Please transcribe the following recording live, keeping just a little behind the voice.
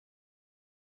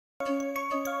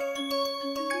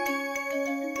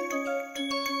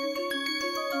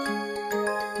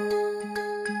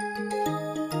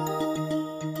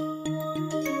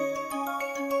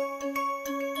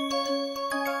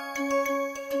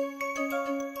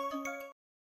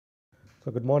So,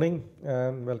 good morning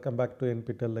and welcome back to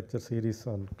NPTEL lecture series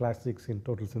on classics in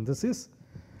total synthesis.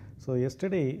 So,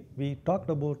 yesterday we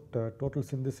talked about total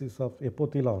synthesis of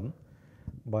epothelone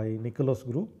by Nicholas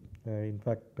group. In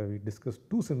fact, we discussed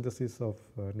two syntheses of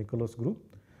Nicholas group.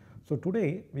 So,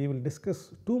 today we will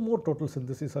discuss two more total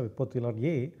syntheses of epothelone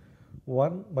A,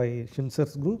 one by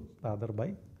Schincer's group, the other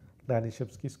by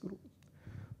Danishefsky's group.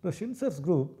 The Schinzer's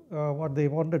group, what they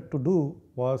wanted to do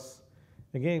was,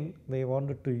 again they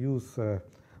wanted to use the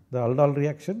aldol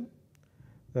reaction,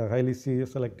 the highly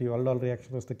selective aldol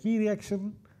reaction as the key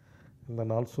reaction, and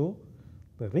then also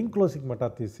the ring closing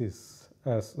metathesis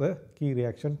as the key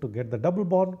reaction to get the double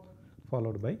bond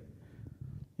followed by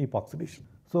epoxidation.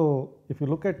 So, if you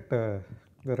look at the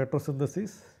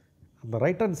retrosynthesis, on the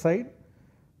right hand side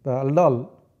the aldol,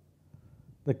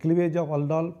 the cleavage of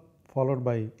aldol followed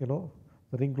by the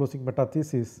ring closing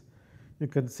metathesis, you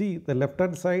can see the left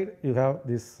hand side you have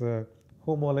this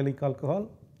homoallylic alcohol,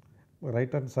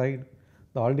 right hand side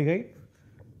the aldehyde.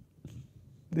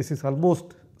 This is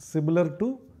almost similar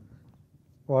to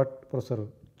what Professor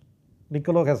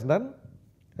Niccolo has done,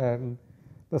 and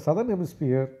the southern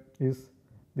hemisphere is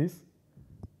this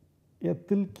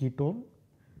ethyl ketone.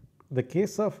 In the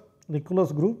case of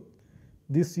Niccolo's group,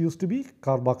 this used to be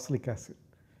carboxylic acid.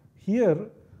 Here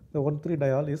the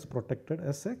 1,3-diol is protected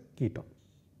as a ketone.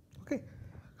 Okay.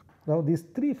 Now, these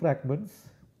three fragments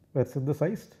were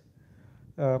synthesized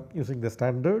using the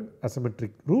standard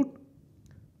asymmetric route.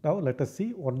 Now, let us see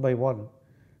one by one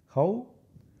how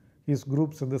his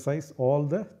group synthesized all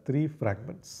the three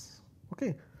fragments.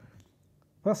 Okay.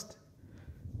 First,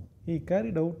 he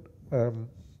carried out a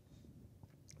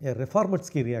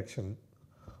Reformatsky reaction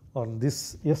on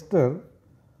this ester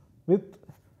with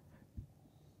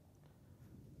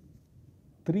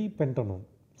 3-pentanone.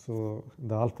 So,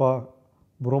 the alpha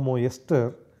bromo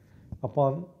ester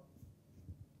upon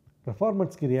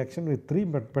Reformatsky reaction with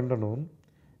 3-pentanone,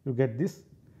 you get this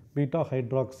beta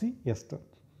hydroxy ester.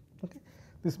 Okay.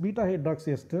 This beta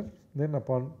hydroxy ester, then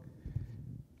upon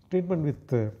treatment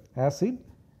with acid,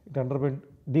 it underwent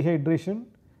dehydration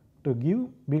to give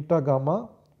beta gamma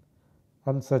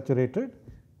unsaturated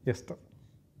ester.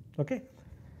 Okay.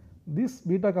 This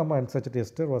beta gamma unsaturated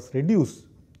ester was reduced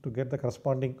to get the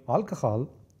corresponding alcohol,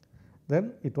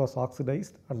 then it was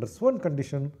oxidized under Swan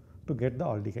condition to get the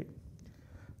aldehyde.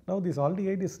 Now, this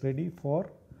aldehyde is ready for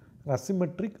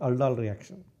asymmetric aldol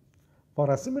reaction. For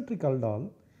asymmetric aldol,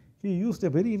 he used a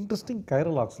very interesting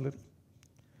chiral auxiliary.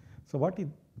 So, what he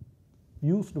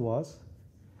used was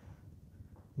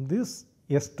this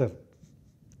ester.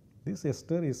 This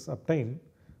ester is obtained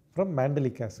from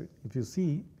mandelic acid. If you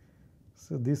see,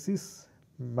 so this is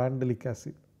mandelic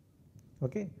acid.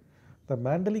 Okay. The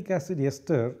mandelic acid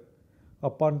ester,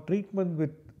 upon treatment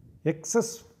with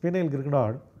excess phenyl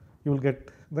grignard, you will get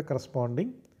the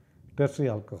corresponding tertiary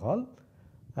alcohol,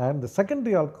 and the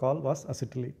secondary alcohol was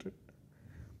acetylated.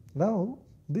 Now,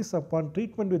 this upon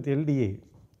treatment with LDA,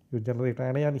 you generate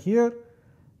anion here,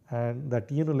 and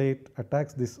that enolate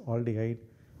attacks this aldehyde,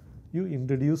 you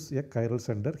introduce a chiral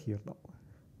center here now.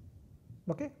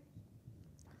 Okay.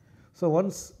 So,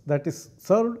 once that is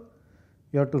served,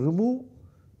 you have to remove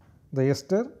the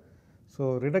ester.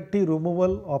 So, reductive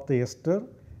removal of the ester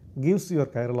gives your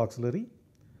chiral auxiliary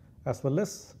as well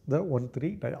as the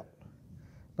 1,3-diol.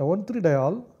 Now,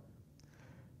 1,3-diol,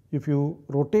 if you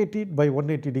rotate it by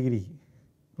 180 degree,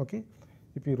 okay,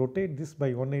 if you rotate this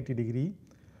by 180 degree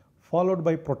followed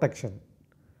by protection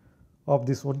of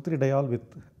this 1,3-diol with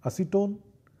acetone,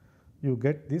 you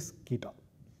get this ketone.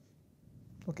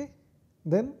 Okay.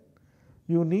 Then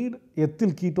you need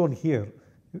ethyl ketone here.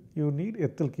 You need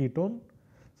ethyl ketone.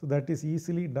 So, that is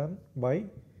easily done by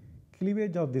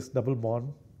cleavage of this double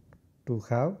bond to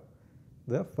have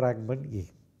the fragment A.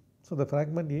 So, the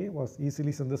fragment A was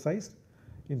easily synthesized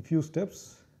in few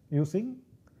steps using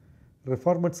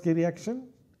Reformatsky reaction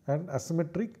and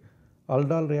asymmetric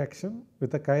aldol reaction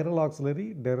with a chiral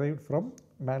auxiliary derived from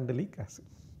mandelic acid.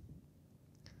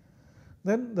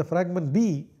 Then the fragment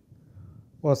B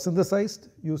was synthesized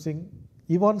using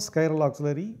Ivan's chiral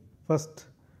auxiliary. First,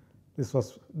 this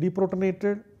was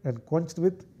deprotonated and quenched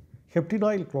with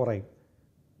heptenoyl chloride.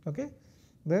 Okay.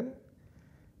 Then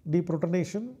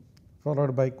deprotonation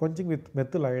followed by quenching with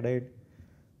methyl iodide.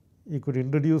 You could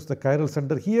introduce the chiral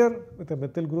center here with a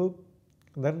methyl group,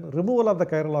 then removal of the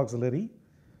chiral auxiliary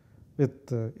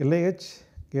with LAH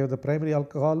gave the primary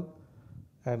alcohol,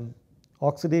 and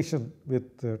oxidation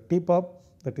with TPOP,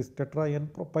 that is tetra N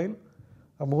propyl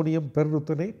ammonium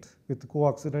perruthenate with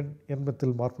co-oxidant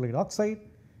N-methyl morpholine oxide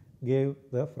gave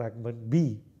the fragment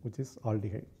B, which is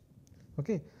aldehyde.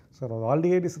 Okay. So, now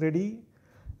aldehyde is ready,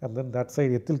 and then that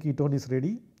side ethyl ketone is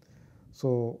ready.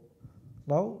 So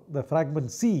now the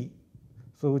fragment C,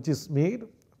 so which is made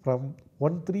from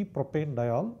 1,3-propane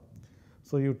diol.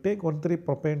 So you take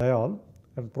 1,3-propane diol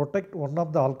and protect one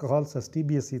of the alcohols as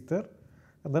TBS ether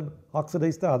and then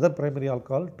oxidize the other primary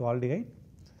alcohol to aldehyde.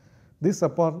 This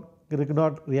upon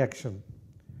Grignard reaction,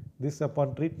 this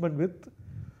upon treatment with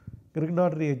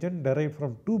Grignard reagent derived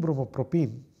from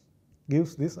 2-bromopropene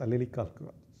gives this allylic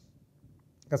alcohol.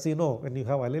 As you know, when you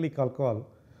have allylic alcohol,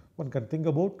 one can think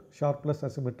about Sharpless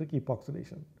asymmetric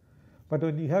epoxidation. But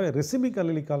when you have a racemic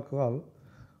allylic alcohol,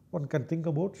 one can think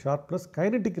about Sharpless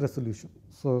kinetic resolution.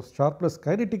 So Sharpless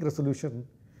kinetic resolution,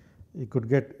 you could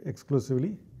get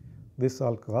exclusively this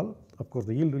alcohol. Of course,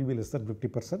 the yield will be less than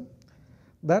 50%.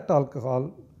 That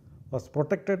alcohol was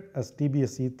protected as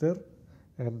TBS ether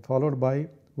and followed by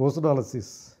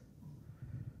ozonolysis,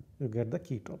 you get the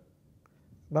ketone.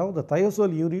 Now the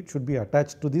thiazole unit should be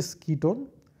attached to this ketone.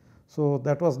 So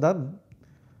that was done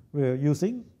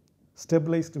using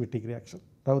stabilized Wittig reaction.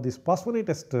 Now this phosphonate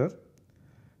ester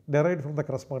derived from the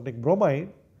corresponding bromide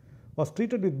was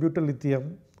treated with butyl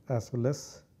lithium as well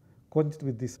as quenched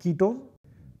with this ketone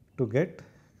to get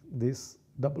this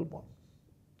double bond.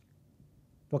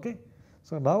 Okay.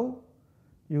 So now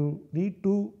you need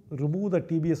to remove the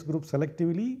TBS group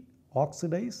selectively,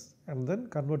 oxidize and then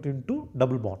convert into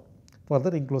double bond for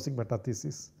the ring-closing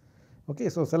metathesis. Okay.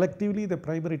 So selectively the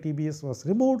primary TBS was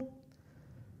removed,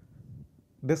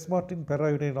 Desmartin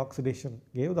periodine oxidation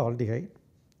gave the aldehyde,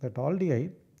 that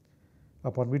aldehyde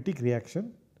upon Wittig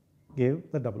reaction gave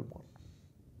the double bond.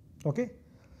 Okay.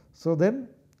 So then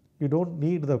you do not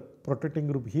need the protecting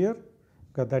group here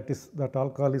because that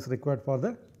alcohol is required for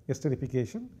the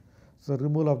esterification. So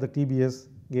removal of the TBS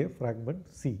gave fragment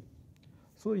C.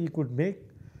 So you could make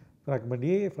fragment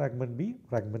A, fragment B,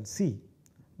 fragment C.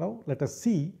 Now let us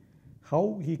see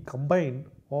how he combined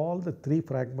all the 3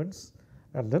 fragments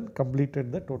and then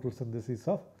completed the total synthesis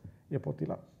of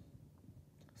epothelone.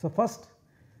 So first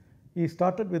he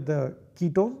started with the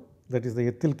ketone, that is the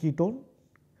ethyl ketone,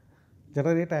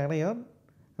 generate anion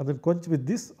and then quench with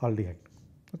this aldehyde.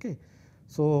 Okay.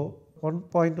 So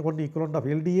 1.1 equivalent of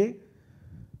LDA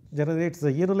generates the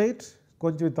enolate,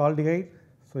 quench with aldehyde.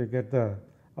 So you get the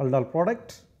aldol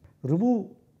product, remove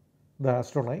the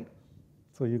astronide.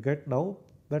 So you get now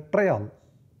the triol.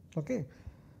 Okay.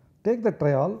 Take the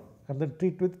triol and then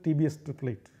treat with TBS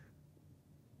triplet.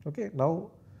 Okay.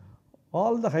 Now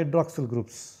all the hydroxyl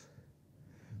groups,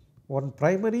 one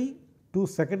primary, 2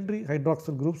 secondary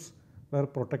hydroxyl groups were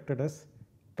protected as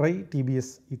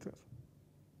tri-TBS ether.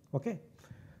 Okay.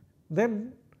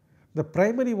 Then the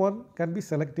primary one can be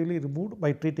selectively removed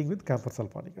by treating with camphor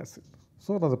sulfonic acid.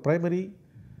 So now the primary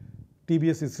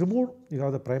TBS is removed, you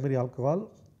have the primary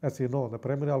alcohol. As you know, the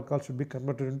primary alcohol should be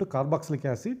converted into carboxylic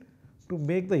acid to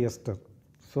make the ester.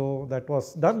 So that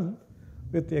was done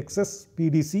with excess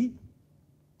PDC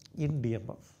in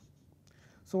DMF.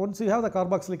 So once you have the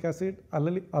carboxylic acid,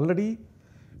 already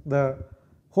the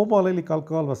homoallylic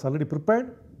alcohol was already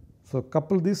prepared. So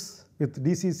couple this with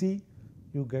DCC,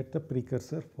 you get the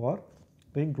precursor for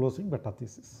ring closing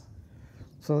metathesis.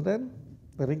 So then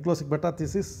the ring closing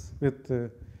metathesis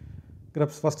with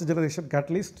Krebs first generation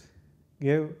catalyst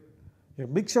gave a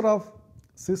mixture of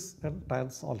cis and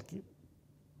trans alkene.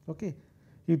 Okay.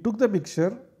 He took the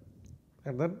mixture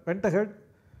and then went ahead,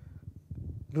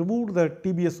 removed the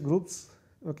TBS groups,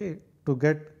 okay, to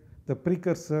get the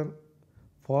precursor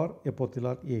for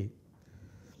epothelone A.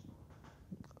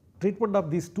 Treatment of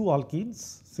these 2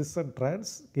 alkenes, cis and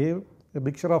trans, gave a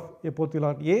mixture of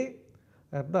epothelone A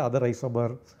and the other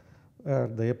isomer,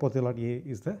 and the epothelone A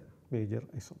is the major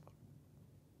isomer.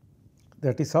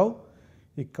 That is how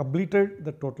he completed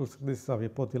the total synthesis of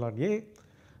epothelone A,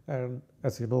 and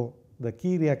as you know, the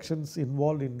key reactions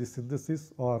involved in this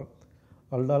synthesis are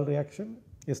aldol reaction,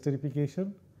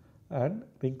 esterification and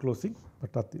ring closing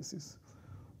metathesis.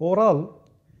 Overall,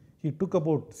 he took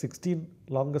about 16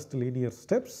 longest linear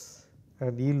steps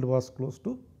and yield was close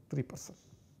to 3%.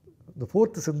 The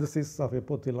 4th synthesis of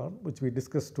epothelone, which we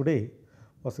discussed today,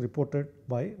 was reported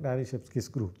by Danishefsky's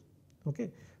group.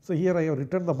 Okay. So here I have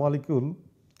written the molecule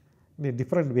in a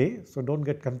different way, so do not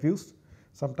get confused.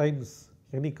 Sometimes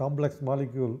any complex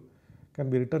molecule can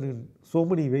be written in so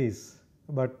many ways,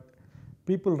 but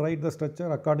people write the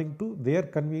structure according to their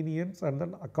convenience and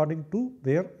then according to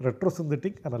their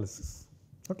retrosynthetic analysis.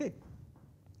 Okay.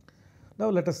 Now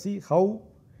let us see how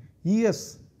he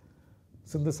has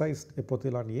synthesized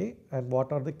epothelone A and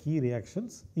what are the key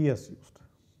reactions he has used.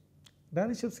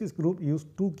 Danishefsky's group used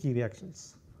 2 key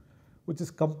reactions, which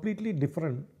is completely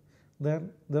different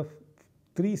than the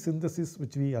 3 syntheses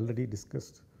which we already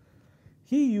discussed.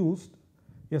 He used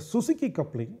a Suzuki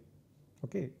coupling,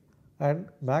 okay, and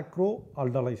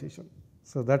macroaldolization.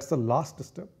 So that's the last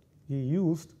step. He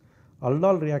used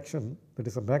aldol reaction, that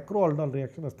is a macroaldol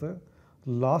reaction, as the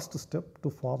last step to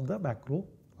form the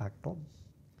macrolactone.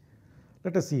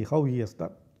 Let us see how he has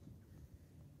done.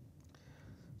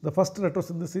 The first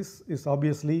retrosynthesis is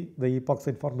obviously the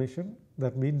epoxide formation.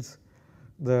 That means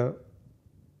the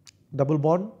double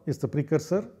bond is the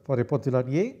precursor for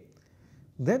epothelone A.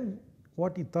 Then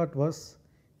what he thought was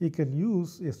he can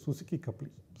use a Suzuki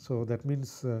coupling. So that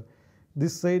means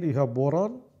this side you have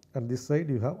boron and this side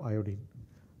you have iodine.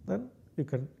 Then you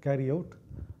can carry out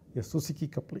a Suzuki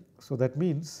coupling. So that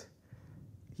means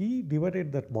he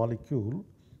divided that molecule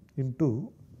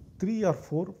into 3 or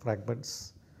 4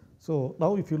 fragments. So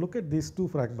now if you look at these two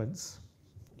fragments,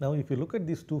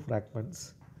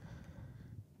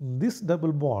 this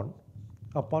double bond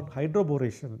upon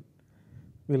hydroboration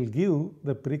will give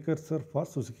the precursor for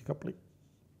Suzuki coupling.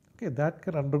 Okay, that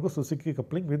can undergo Suzuki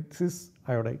coupling with this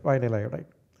iodide, vinyl iodide.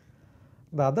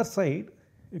 The other side,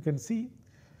 you can see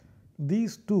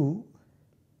these two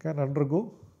can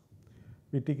undergo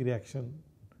Wittig reaction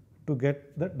to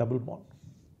get the double bond.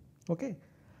 Okay,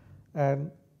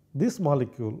 and this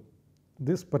molecule,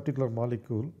 this particular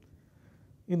molecule,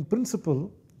 in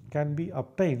principle can be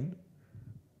obtained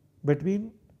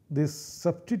between this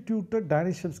substituted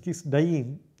Danishefsky's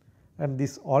diene and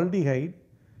this aldehyde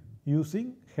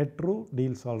using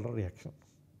hetero-Diels-Alder reaction.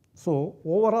 So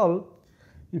overall,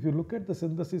 if you look at the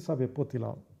synthesis of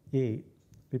epothelone A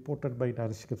reported by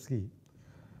Danishefsky,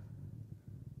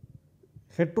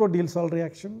 hetero-Diels-Alder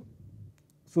reaction,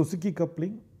 Suzuki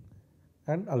coupling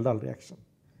and aldol reaction.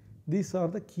 These are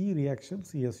the key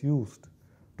reactions he has used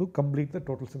to complete the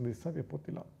total synthesis of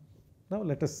epothelone. Now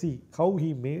let us see how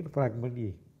he made fragment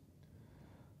A.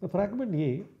 The fragment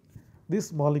A,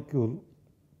 this molecule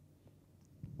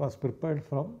was prepared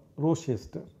from rose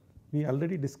ester. We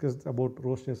already discussed about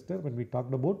rose ester when we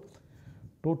talked about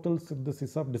total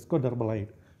synthesis of discodermalide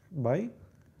by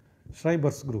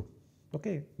Schreiber's group.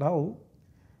 Okay. Now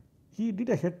he did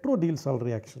a hetero-Diels-Alder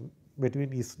reaction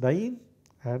between his diene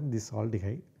and this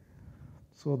aldehyde.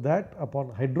 So that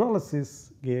upon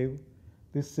hydrolysis gave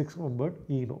this 6-membered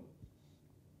enone.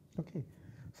 Okay.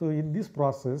 So in this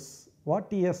process, what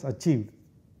he has achieved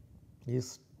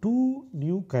is 2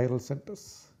 new chiral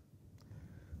centers.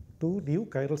 2 new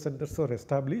chiral centers are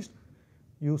established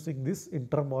using this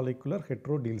intermolecular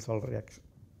hetero-Diels-Alder reaction.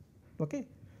 Okay.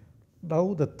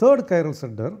 Now the third chiral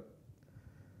center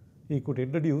he could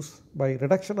introduce by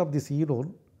reduction of this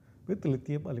enone with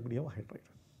lithium aluminum hydride.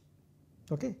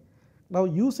 Okay. Now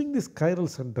using this chiral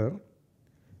center,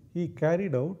 he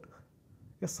carried out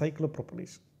a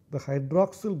cyclopropylation. The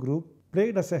hydroxyl group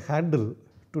played as a handle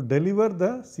to deliver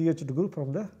the CH2 group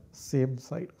from the same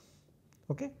side.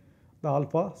 Okay. The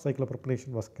alpha cyclopropylation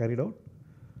was carried out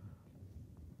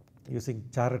using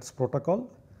Jarrett's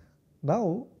protocol.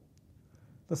 Now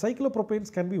the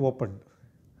cyclopropanes can be opened.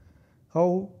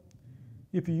 How?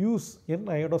 If you use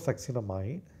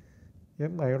N-iodosuccinamide,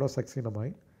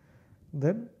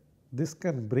 then this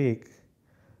can break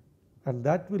and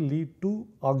that will lead to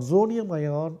oxonium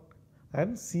ion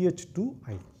and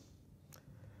CH2I.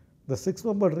 The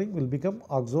 6-membered ring will become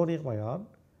oxonium ion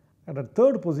and at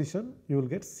third position you will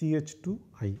get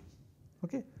CH2I.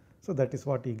 Okay. So that is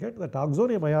what you get, that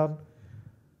oxonium ion,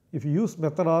 if you use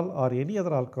methanol or any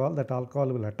other alcohol, that alcohol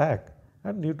will attack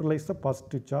and neutralize the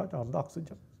positive charge on the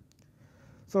oxygen.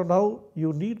 So now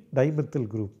you need dimethyl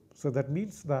group. So that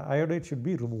means the iodide should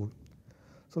be removed.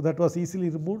 So that was easily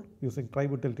removed using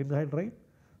tributyl tin hydride.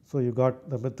 So you got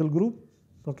the methyl group.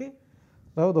 Okay.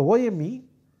 Now the OMe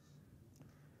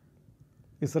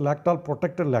is a lactol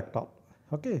protected lactol.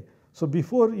 Okay. So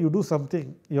before you do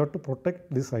something, you have to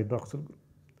protect this hydroxyl group.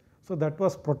 So that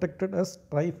was protected as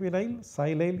triphenyl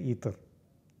silyl ether.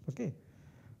 Okay.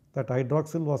 That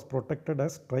hydroxyl was protected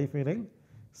as triphenyl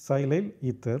silyl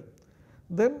ether.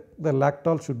 Then the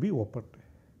lactol should be opened.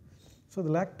 So the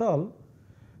lactol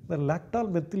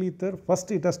methyl ether,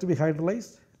 first it has to be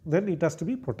hydrolyzed, then it has to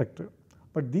be protected.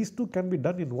 But these two can be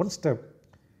done in one step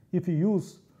if you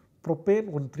use propane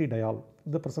 1,3-diol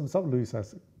in the presence of Lewis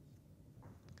acid.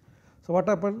 So what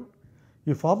happened?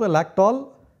 You form a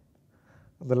lactol,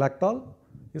 the lactol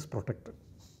is protected.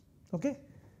 Okay.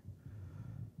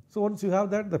 So once you have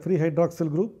that, the free hydroxyl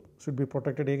group should be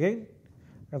protected again,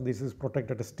 and this is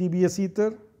protected as TBS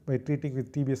ether by treating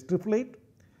with TBS triplet.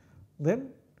 Then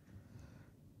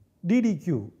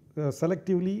DDQ,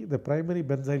 selectively the primary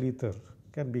benzyl ether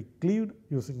can be cleaved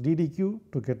using DDQ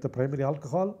to get the primary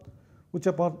alcohol, which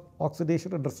upon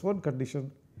oxidation under Swan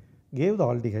condition gave the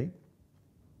aldehyde.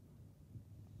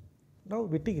 Now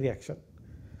Wittig reaction.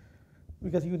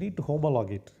 because you need to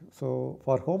homologate. So,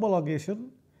 for homologation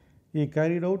he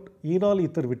carried out enol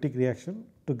ether Wittig reaction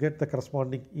to get the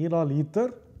corresponding enol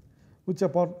ether, which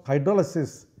upon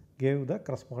hydrolysis gave the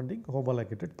corresponding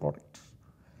homologated product.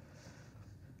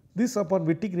 This upon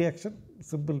Wittig reaction,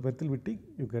 simple methyl Wittig,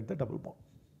 you get the double bond.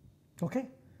 Okay.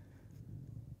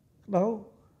 Now,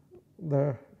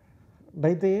 the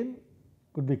diethane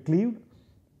could be cleaved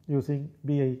using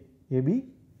BiAB,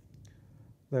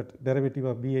 that derivative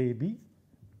of BiAB,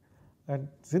 and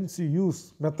since you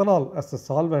use methanol as a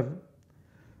solvent,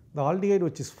 the aldehyde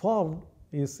which is formed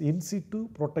is in situ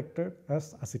protected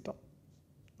as acetal.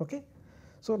 Okay.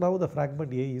 So, now the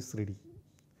fragment A is ready.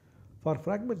 For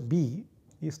fragment B,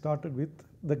 he started with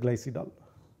the glycidol,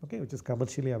 okay, which is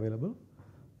commercially available,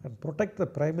 and protect the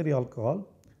primary alcohol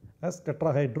as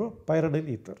tetrahydropyrenyl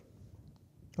ether.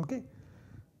 Okay.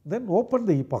 Then open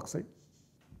the epoxide.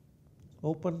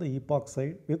 Open the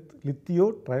epoxide with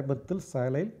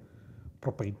lithiotrimethylsilyl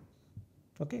propane.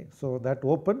 Okay. So, that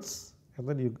opens and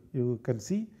then you can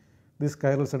see this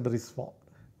chiral center is formed.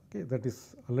 Okay. That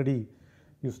is already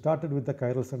you started with the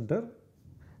chiral center,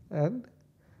 and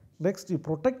next you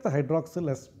protect the hydroxyl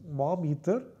as mom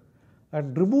ether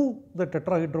and remove the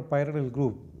tetrahydropyrenyl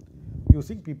group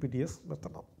using PPTS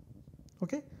methanol.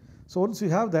 Okay. So, once you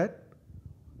have that,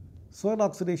 Swern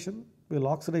oxidation will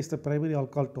oxidize the primary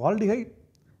alcohol to aldehyde,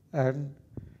 and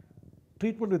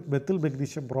treatment with methyl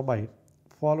magnesium bromide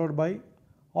followed by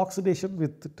oxidation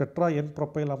with tetra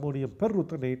N-propyl ammonium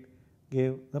perruthenate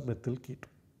gave the methyl ketone.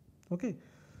 Okay.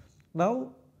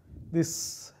 Now,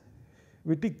 this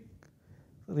Wittig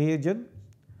reagent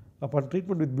upon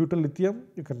treatment with butyl lithium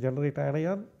you can generate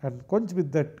anion, and quench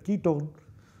with that ketone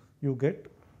you get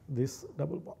this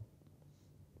double bond.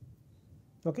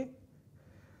 Okay.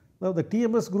 Now, the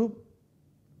TMS group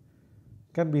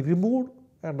can be removed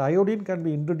and iodine can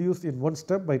be introduced in one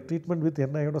step by treatment with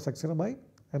N-iodosuccinamide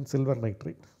and silver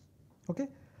nitrate. Okay.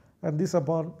 And this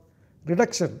upon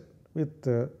reduction with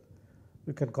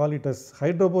you can call it as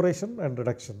hydroboration and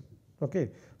reduction.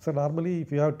 Okay. So, normally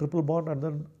if you have triple bond and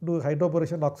then do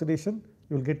hydroboration oxidation,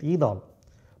 you will get enol,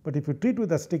 but if you treat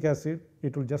with acetic acid,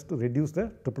 it will just reduce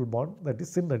the triple bond, that is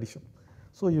syn addition.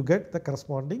 So, you get the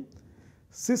corresponding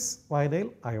cis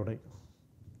vinyl iodide.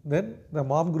 Then the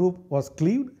mom group was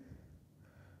cleaved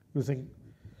using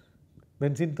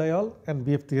benzene thiol and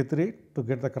BF3 ethyrate to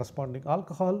get the corresponding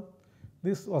alcohol.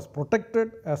 This was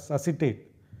protected as acetate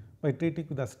by treating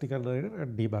with acetic anhydride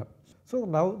and DBAP. So,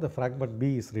 now the fragment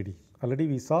B is ready. Already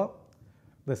we saw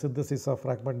the synthesis of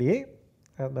fragment A,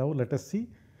 and now let us see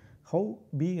how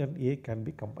B and A can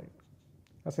be combined.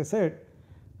 As I said,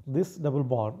 this double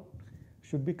bond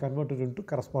should be converted into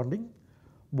corresponding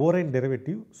borane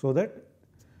derivative, so that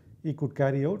he could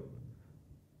carry out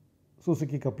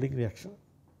Suzuki coupling reaction.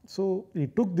 So, he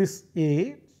took this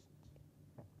A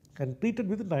and treated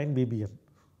with 9 BBN.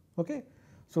 Okay.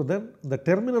 So, then the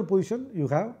terminal position you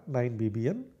have 9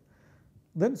 BBN,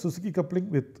 then Suzuki coupling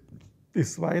with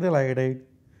this vinyl iodide.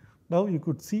 Now, you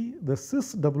could see the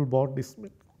cis double bond is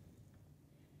made.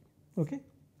 Okay.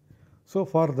 So,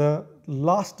 for the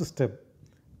last step,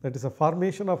 that is a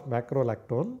formation of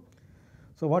macrolactone.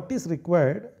 So, what is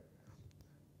required?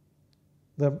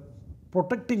 The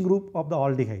protecting group of the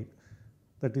aldehyde,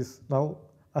 that is now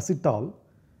acetal,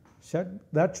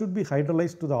 that should be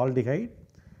hydrolyzed to the aldehyde,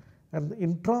 and the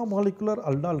intramolecular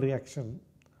aldol reaction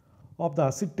of the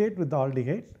acetate with the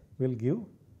aldehyde will give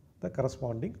the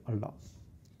corresponding aldol.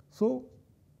 So,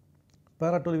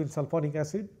 para-toluene sulfonic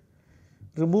acid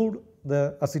removed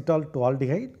the acetal to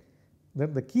aldehyde,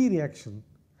 then the key reaction,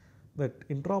 that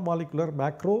intramolecular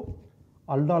macro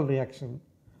aldol reaction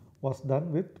was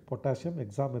done with potassium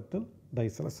hexamethyl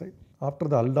disalicide. After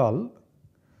the aldol,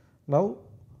 now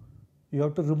you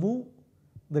have to remove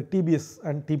the TBS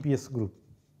and TPS group.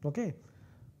 Okay.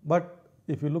 But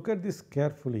if you look at this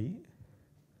carefully,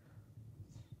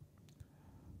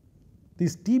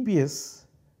 this TPS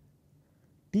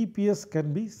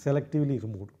can be selectively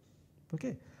removed.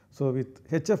 Okay. So, with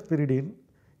HF pyridine,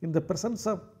 in the presence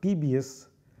of TPS,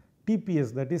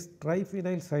 that is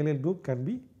triphenyl silyl group can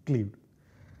be cleaved.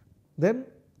 Then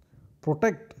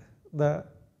protect the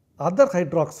other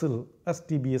hydroxyl as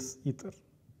TBS ether.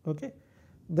 Okay.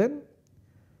 Then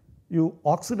you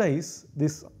oxidize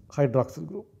this hydroxyl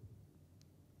group.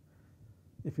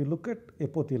 If you look at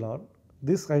epothelone,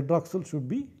 this hydroxyl should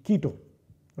be ketone.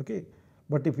 Okay.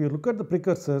 But if you look at the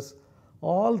precursors,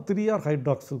 all three are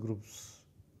hydroxyl groups,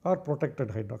 are protected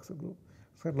hydroxyl group.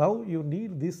 So, now you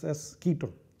need this as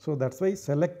ketone. So, that is why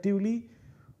selectively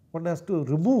one has to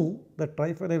remove the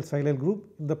triphenyl silyl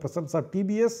group in the presence of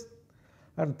TBS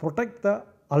and protect the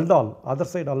aldol, other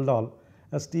side aldol,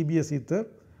 as TBS ether,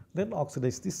 then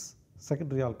oxidize this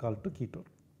secondary alcohol to ketone.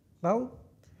 Now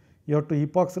you have to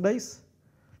epoxidize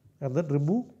and then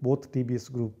remove both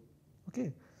TBS group.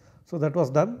 Okay. So that was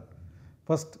done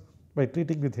first by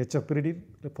treating with HF pyridine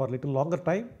for a little longer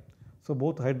time. So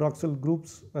both hydroxyl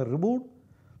groups are removed,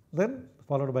 then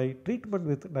followed by treatment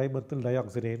with dimethyl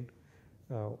dioxirane,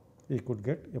 we could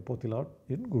get epothelone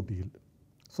in good yield.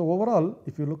 So overall,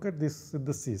 if you look at this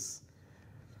synthesis,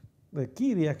 the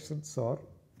key reactions are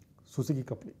Suzuki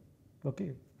coupling.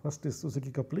 Okay. First is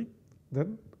Suzuki coupling,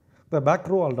 then the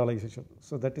macroaldehydzation.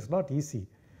 So that is not easy.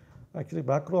 Actually,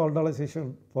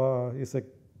 macroaldehydzation is a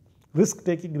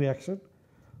risk-taking reaction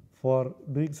for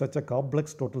doing such a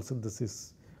complex total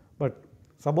synthesis, but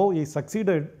somehow he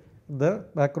succeeded in the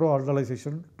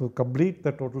macroaldehydzation to complete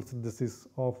the total synthesis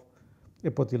of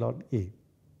epothelone A.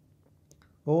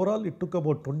 Overall, it took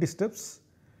about 20 steps,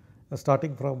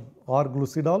 starting from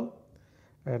R-glucidol,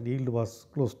 and yield was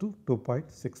close to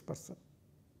 2.6%.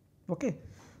 Okay.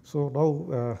 So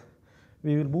now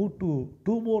we will move to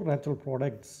 2 more natural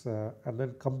products and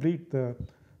then complete the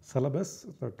syllabus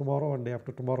tomorrow and day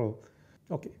after tomorrow.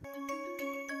 Okay.